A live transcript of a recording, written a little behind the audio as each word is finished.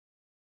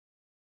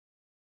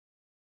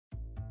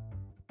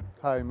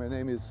Hi, my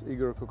name is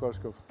Igor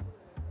Kokoskov.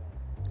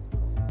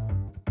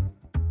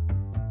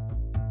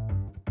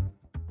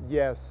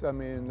 Yes, I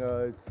mean,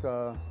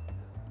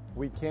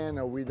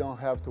 we don't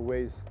have to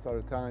waste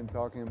our time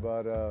talking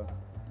about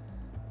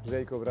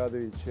Željko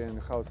Obradović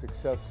and how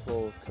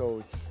successful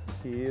coach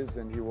he is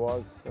and he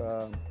was.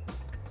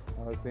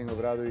 I think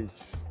Obradović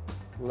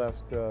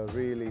left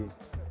really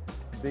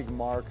big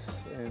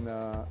marks and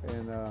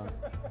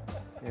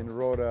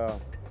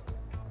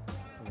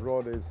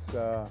wrote his,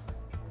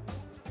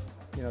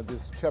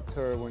 this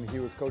chapter when he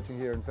was coaching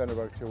here in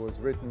Fenerbahçe was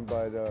written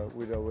by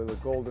with a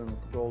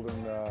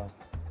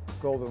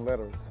golden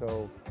letters.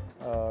 So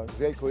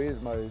Željko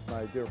is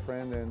my dear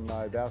friend and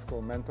my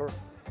basketball mentor,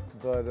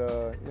 but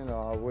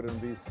I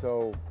wouldn't be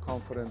so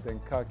confident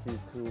and cocky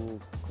to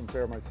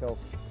compare myself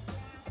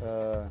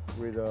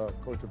with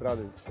Coach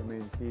Obradović. I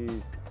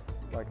mean,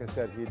 like I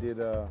said, he did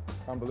an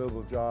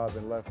unbelievable job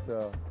and left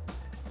a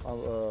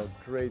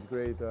great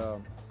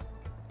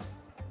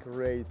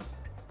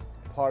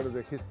part of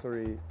the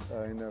history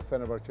in the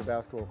Fenerbahçe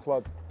basketball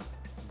club.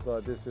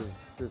 But this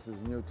is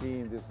a new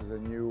team. This is a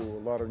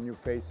lot of new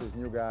faces,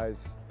 new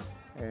guys,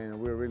 and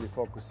we're really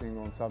focusing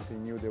on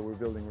something new that we're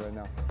building right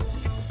now.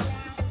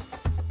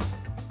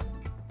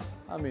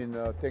 I mean,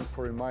 thanks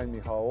for reminding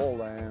me how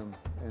old I am,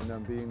 and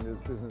I'm being in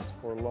this business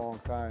for a long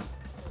time.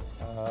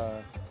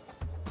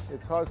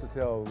 It's hard to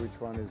tell which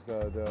one is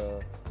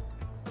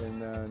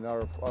in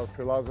our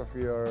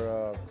philosophy,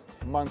 our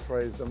mantra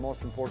is the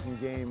most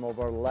important game of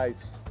our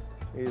lives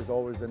is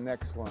always the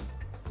next one.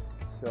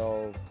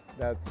 So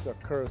that's the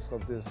curse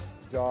of this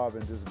job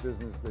and this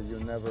business, that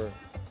you're never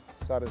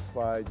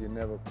satisfied, you're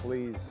never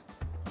pleased,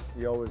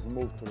 you always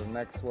move to the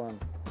next one.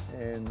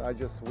 And I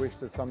just wish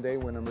that someday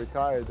when I'm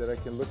retired that I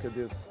can look at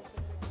these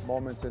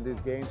moments and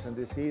these games and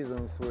these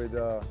seasons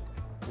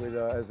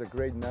as a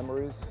great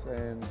memories.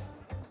 And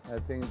I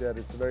think that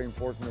it's very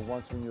important that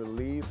once when you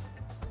leave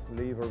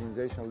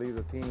organization, leave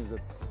the teams,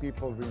 that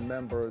people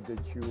remember that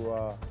you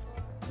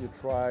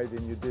tried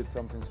and you did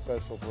something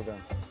special for them.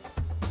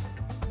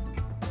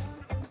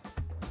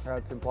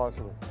 That's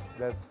impossible.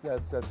 That's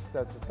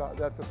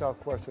a tough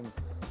question,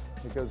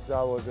 because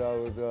I would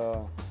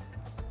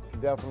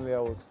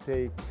definitely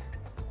take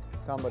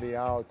somebody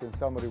out and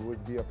somebody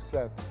would be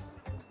upset.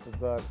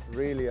 But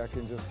really, I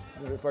can just,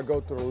 if I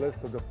go to the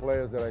list of the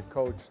players that I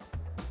coached,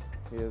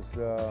 is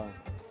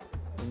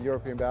in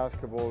European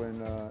basketball and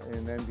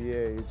in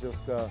NBA, it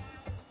just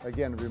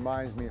again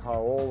reminds me how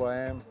old I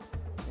am.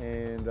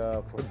 And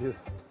for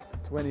this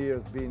 20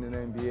 years being in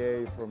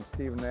NBA, from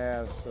Steve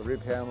Nash,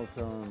 Rip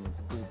Hamilton,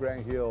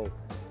 Grant Hill,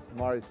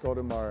 Mari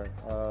Stoudemire,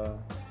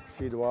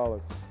 Rasheed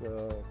Wallace,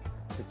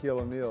 Shaquille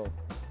O'Neal,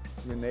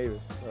 you name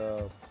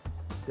it,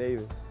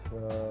 Davis.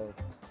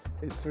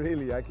 It's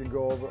really, I can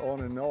go on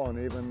and on,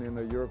 even in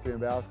the European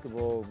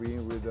basketball,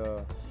 being with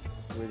the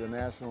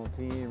national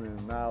team,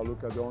 and now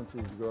Luka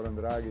Doncic, Goran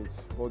Dragic,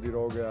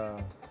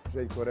 Bodiroga,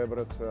 Željko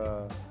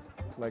Rebrac,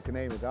 like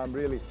name it. I'm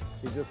really,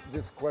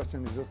 this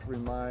question just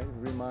reminds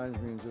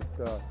me, just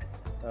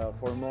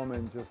for a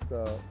moment, just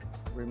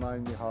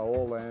remind me how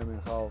old I am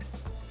and how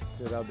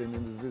that I've been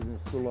in this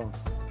business too long.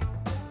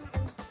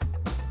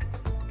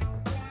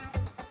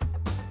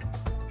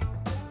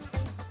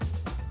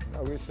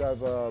 I wish I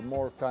have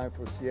more time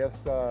for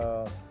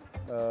Siesta.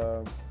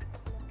 I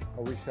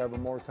wish I have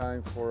more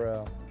time for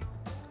a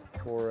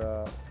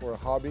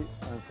hobby.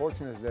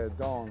 Unfortunately, I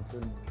don't,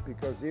 and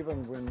because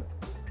even when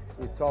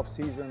it's off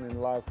season in the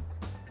last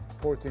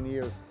 14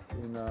 years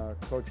in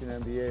coaching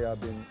NBA, I've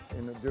been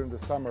during the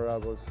summer I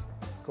was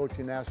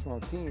coaching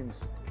national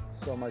teams,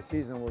 so my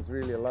season was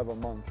really 11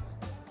 months,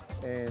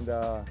 and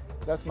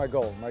that's my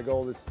goal. My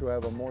goal is to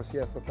have more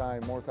siesta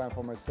time, more time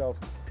for myself.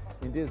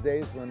 In these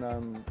days when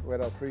I'm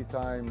without free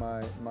time,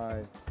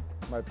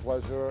 my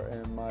pleasure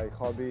and my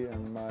hobby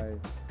and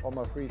all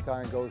my free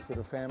time goes to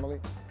the family,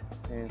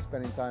 and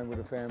spending time with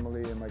the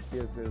family and my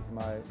kids is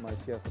my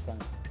siesta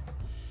time.